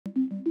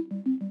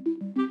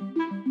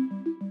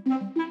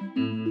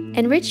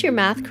Enrich your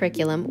math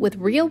curriculum with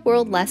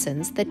real-world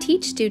lessons that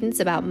teach students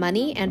about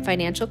money and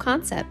financial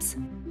concepts.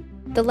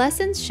 The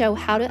lessons show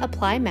how to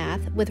apply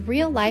math with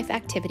real-life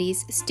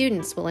activities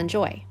students will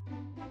enjoy.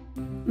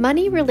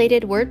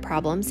 Money-related word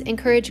problems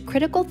encourage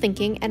critical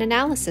thinking and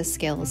analysis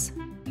skills.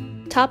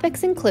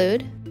 Topics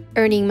include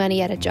earning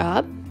money at a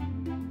job,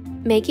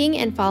 making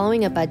and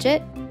following a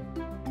budget,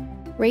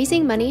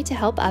 raising money to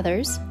help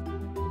others,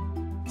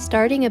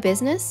 starting a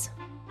business,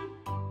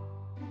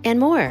 and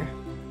more.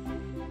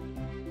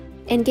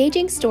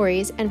 Engaging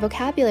stories and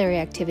vocabulary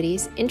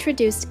activities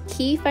introduced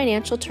key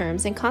financial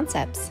terms and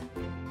concepts.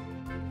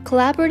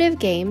 Collaborative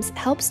games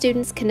help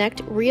students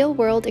connect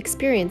real-world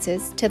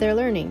experiences to their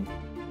learning.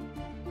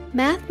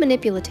 Math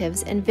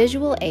manipulatives and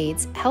visual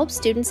aids help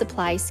students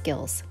apply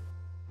skills.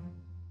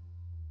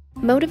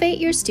 Motivate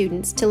your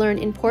students to learn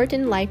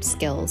important life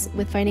skills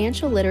with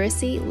financial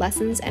literacy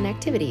lessons and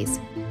activities.